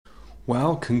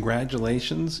Well,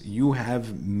 congratulations. You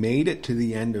have made it to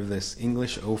the end of this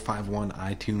English 051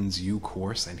 iTunes U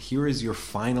course, and here is your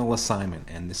final assignment,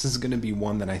 and this is going to be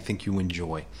one that I think you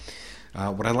enjoy.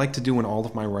 What I like to do in all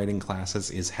of my writing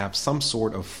classes is have some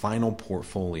sort of final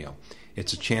portfolio.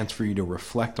 It's a chance for you to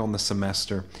reflect on the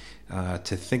semester,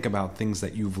 to think about things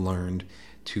that you've learned,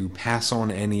 to pass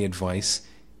on any advice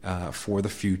for the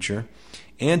future,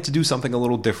 and to do something a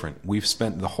little different. We've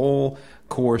spent the whole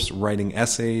course writing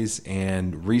essays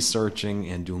and researching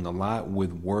and doing a lot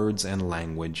with words and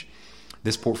language.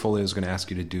 This portfolio is going to ask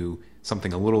you to do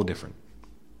something a little different.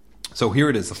 So here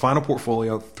it is, the final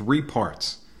portfolio, 3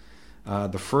 parts.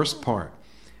 The first part,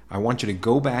 I want you to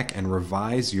go back and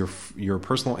revise your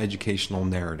personal educational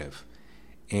narrative.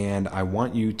 And I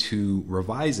want you to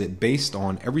revise it based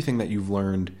on everything that you've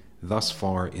learned thus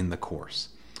far in the course.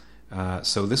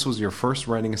 So this was your first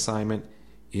writing assignment.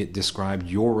 It described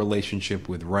your relationship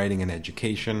with writing and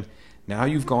education. Now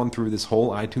you've gone through this whole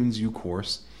iTunes U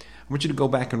course. I want you to go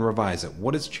back and revise it.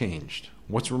 What has changed?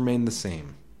 What's remained the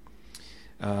same?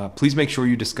 Please make sure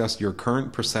you discuss your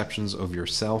current perceptions of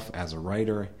yourself as a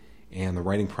writer and the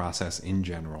writing process in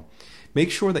general. Make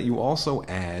sure that you also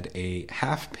add a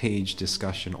half-page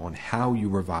discussion on how you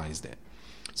revised it.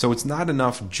 So it's not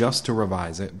enough just to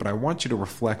revise it, but I want you to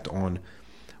reflect on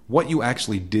what you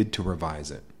actually did to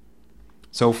revise it.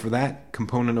 So for that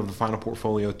component of the final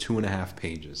portfolio, 2.5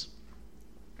 pages.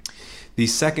 The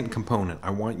second component, I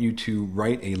want you to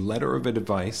write a letter of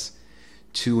advice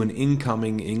to an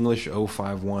incoming English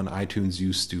 051 iTunes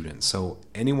U student. So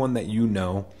anyone that you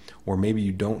know, or maybe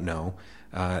you don't know,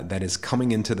 that is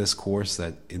coming into this course,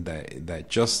 that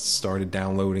just started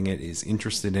downloading it, is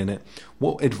interested in it,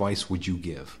 what advice would you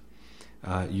give?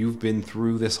 You've been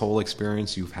through this whole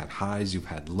experience. You've had highs, you've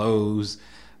had lows,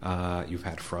 you've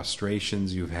had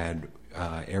frustrations, you've had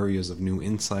areas of new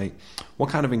insight. What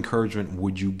kind of encouragement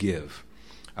would you give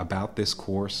about this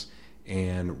course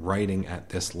and writing at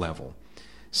this level?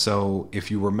 So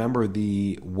if you remember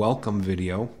the welcome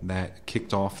video that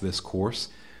kicked off this course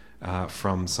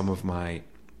from some of my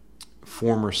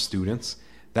former students,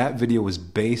 that video was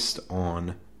based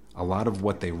on a lot of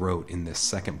what they wrote in this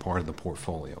second part of the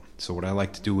portfolio. So what I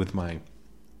like to do with my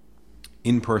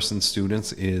in-person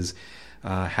students is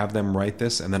have them write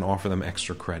this and then offer them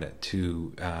extra credit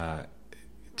to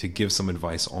give some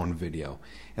advice on video.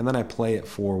 And then I play it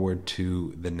forward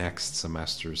to the next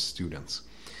semester's students.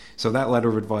 So that letter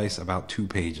of advice, about 2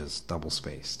 pages,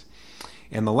 double-spaced.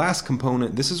 And the last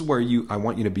component, this is where I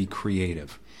want you to be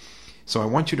creative. So I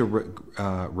want you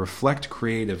to reflect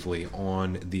creatively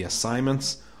on the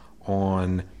assignments,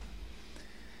 on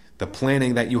the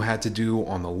planning that you had to do,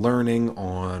 on the learning,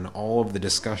 on all of the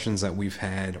discussions that we've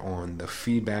had, on the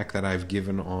feedback that I've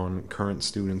given on current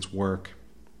students' work,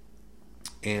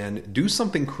 and do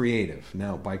something creative.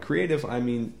 Now, by creative, I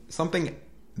mean something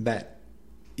that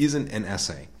isn't an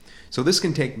essay. So this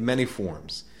can take many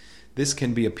forms. This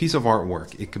can be a piece of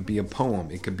artwork. It could be a poem.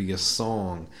 It could be a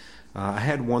song. I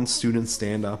had one student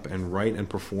stand up and write and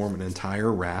perform an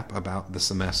entire rap about the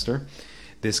semester.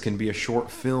 This can be a short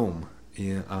film.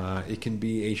 It can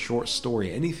be a short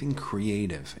story. Anything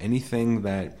creative. Anything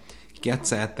that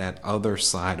gets at that other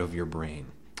side of your brain.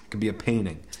 It could be a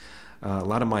painting. A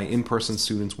lot of my in-person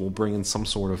students will bring in some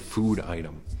sort of food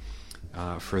item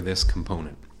for this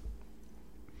component.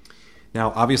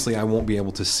 Now, obviously, I won't be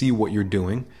able to see what you're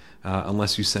doing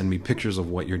unless you send me pictures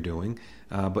of what you're doing.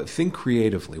 But think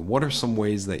creatively. What are some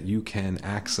ways that you can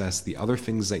access the other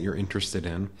things that you're interested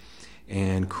in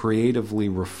and creatively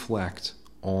reflect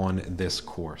on this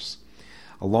course?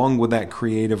 Along with that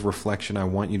creative reflection, I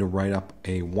want you to write up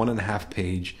a 1.5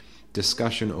 page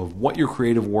discussion of what your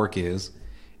creative work is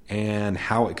and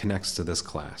how it connects to this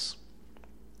class.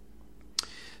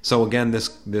 So again,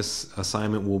 this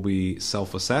assignment will be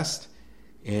self-assessed,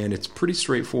 and it's pretty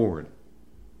straightforward.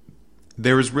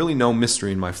 There is really no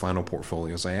mystery in my final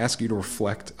portfolios. I ask you to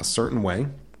reflect a certain way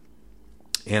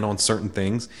and on certain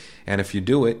things, and if you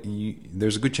do it,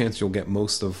 there's a good chance you'll get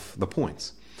most of the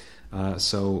points.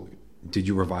 So did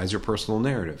you revise your personal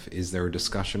narrative? Is there a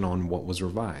discussion on what was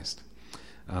revised?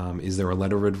 Is there a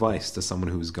letter of advice to someone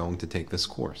who's going to take this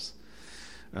course?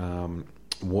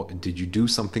 Did you do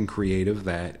something creative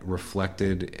that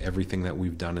reflected everything that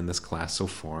we've done in this class so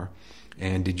far?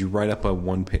 And did you write up a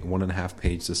 1.5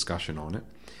 page discussion on it?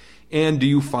 And do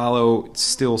you follow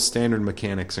still standard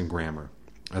mechanics and grammar,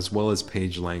 as well as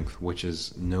page length, which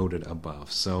is noted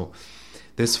above? So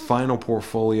this final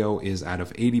portfolio is out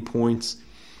of 80 points.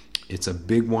 It's a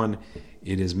big one.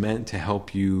 It is meant to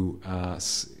help you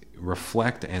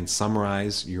reflect and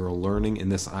summarize your learning in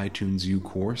this iTunes U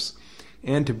course,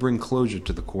 and to bring closure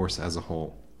to the course as a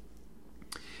whole.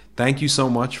 thank you so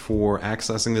much for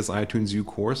accessing this iTunes U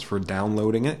course, for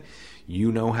downloading it.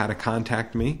 You know how to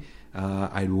contact me.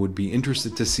 I would be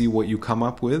interested to see what you come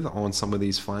up with on some of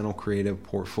these final creative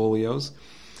portfolios.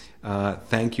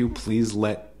 Thank you. Please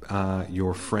let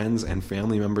your friends and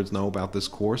family members know about this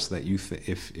course, that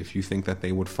if you think that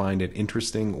they would find it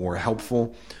interesting or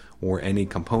helpful, or any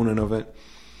component of it.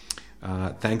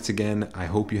 Thanks again. I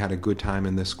hope you had a good time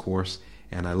in this course,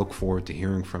 and I look forward to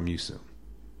hearing from you soon.